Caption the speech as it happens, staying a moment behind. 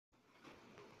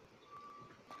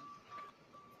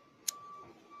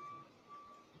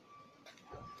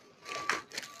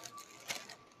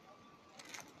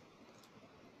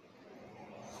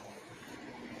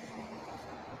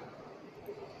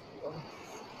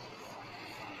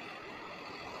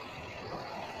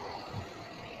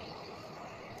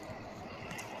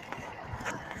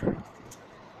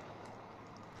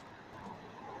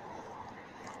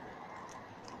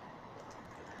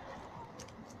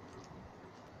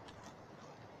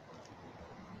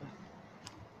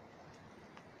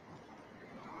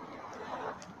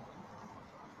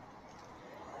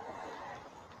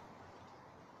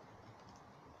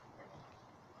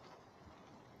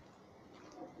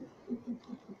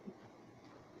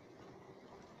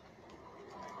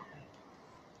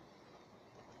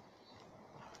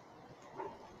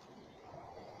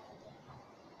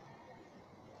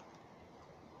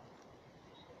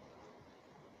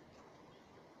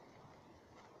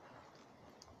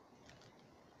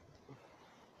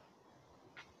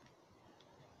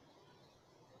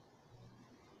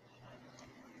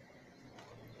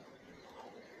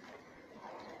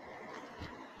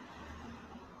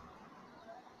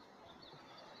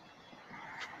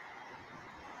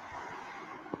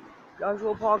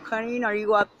Joshua Paul Cunning, are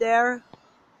you up there?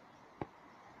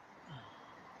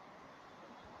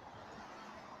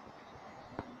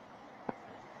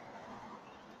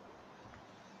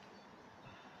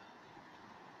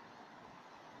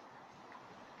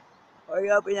 Or are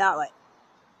you open that way?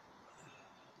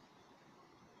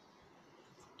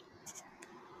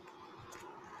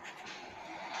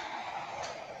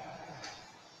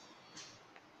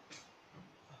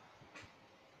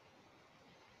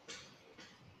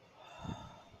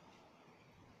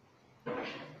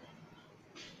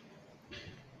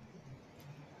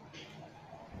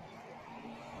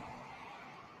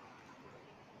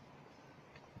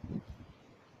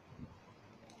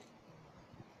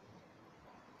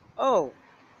 Oh,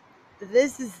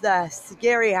 this is the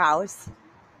scary house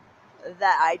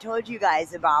that I told you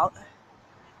guys about,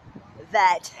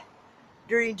 that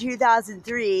during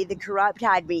 2003 the corrupt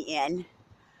had me in,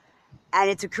 and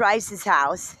it's a crisis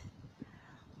house,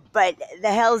 but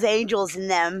the Hells Angels and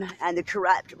them and the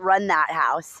corrupt run that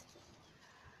house.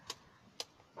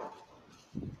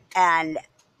 And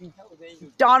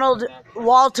Donald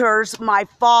Walters, my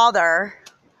father,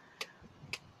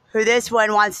 who this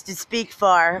one wants to speak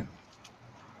for,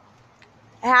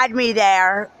 had me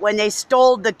there when they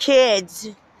stole the kids,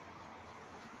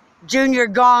 Junior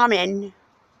Gaumond,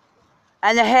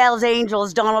 and the Hells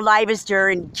Angels, Donald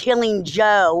Ivester, and Killing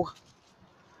Joe,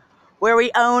 where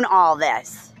we own all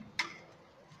this.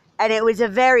 And it's a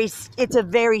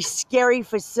very scary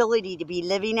facility to be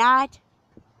living at.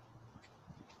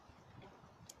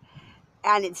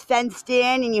 And it's fenced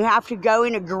in, and you have to go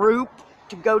in a group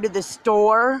to go to the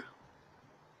store.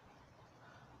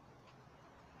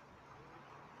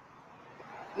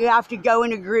 You have to go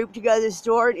in a group to go to the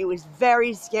store, and it was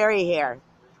very scary here.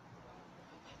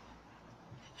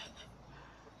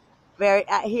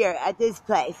 Here at this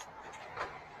place.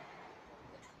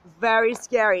 Very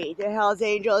scary. The Hells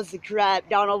Angels, the corrupt,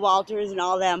 Donald Walters, and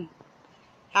all them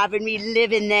having me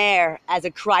live in there as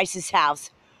a crisis house.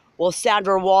 Well,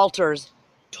 Sandra Walters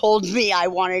told me I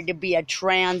wanted to be a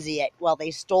transient. Well,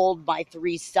 they stole my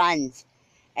 3 sons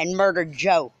and murdered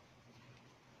Joe.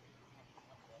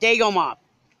 Dago Mob,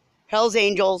 Hells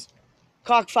Angels,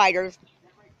 cockfighters,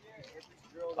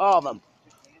 all of them.